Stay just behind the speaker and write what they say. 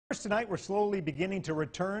Tonight, we're slowly beginning to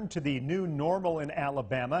return to the new normal in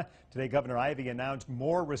Alabama. Today, Governor Ivey announced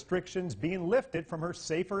more restrictions being lifted from her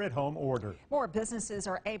Safer at Home order. More businesses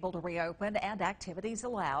are able to reopen and activities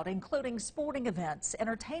allowed, including sporting events,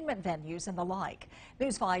 entertainment venues, and the like.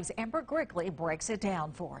 News 5's Amber Grigley breaks it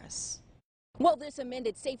down for us. Well, this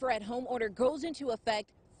amended Safer at Home order goes into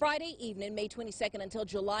effect Friday evening, May 22nd until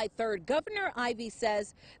July 3rd. Governor Ivey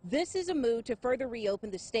says this is a move to further reopen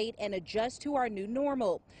the state and adjust to our new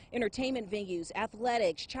normal. Entertainment venues,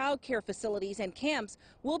 athletics, child care facilities, and camps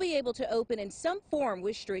will be able to open in some form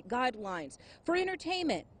with strict guidelines. For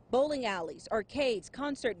entertainment, bowling alleys, arcades,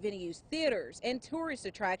 concert venues, theaters, and tourist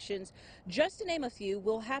attractions, just to name a few,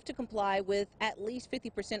 will have to comply with at least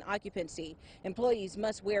 50% occupancy. Employees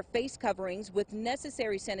must wear face coverings with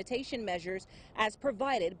necessary sanitation measures as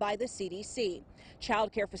provided by the CDC.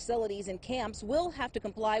 Child care facilities and camps will have to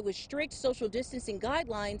comply with strict social distancing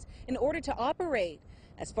guidelines in order to operate.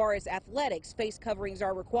 As far as athletics, face coverings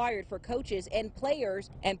are required for coaches and players,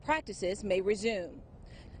 and practices may resume.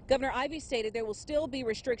 Governor Ivey stated there will still be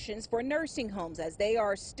restrictions for nursing homes as they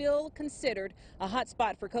are still considered a hot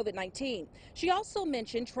spot for COVID-19. She also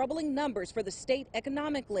mentioned troubling numbers for the state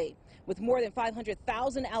economically, with more than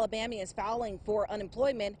 500,000 Alabamians filing for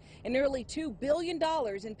unemployment and nearly $2 billion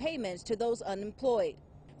in payments to those unemployed.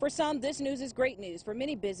 For some, this news is great news for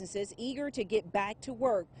many businesses eager to get back to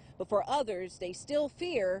work, but for others, they still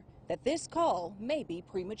fear that this call may be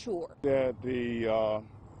premature. That the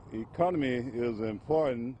economy is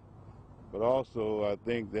important, but also I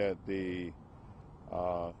think that the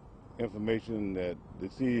information that the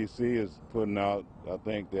CDC is putting out, I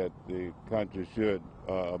think that the country should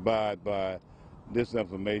abide by this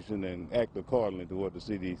information and act accordingly to what the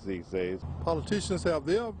CDC says. Politicians have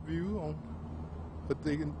their view on what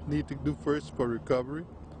they need to do first for recovery,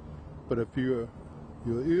 but if you're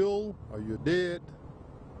ill or you're dead,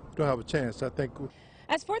 you don't have a chance, I think.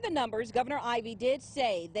 As for the numbers, Governor Ivey did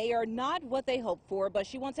say they are not what they hoped for, but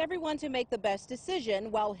she wants everyone to make the best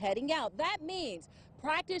decision while heading out. That means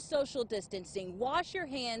practice social distancing, wash your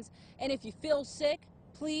hands, and if you feel sick,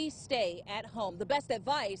 please stay at home. The best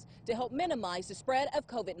advice to help minimize the spread of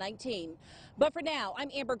COVID-19. But for now, I'm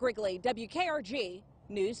Amber Grigley, WKRG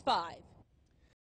News 5.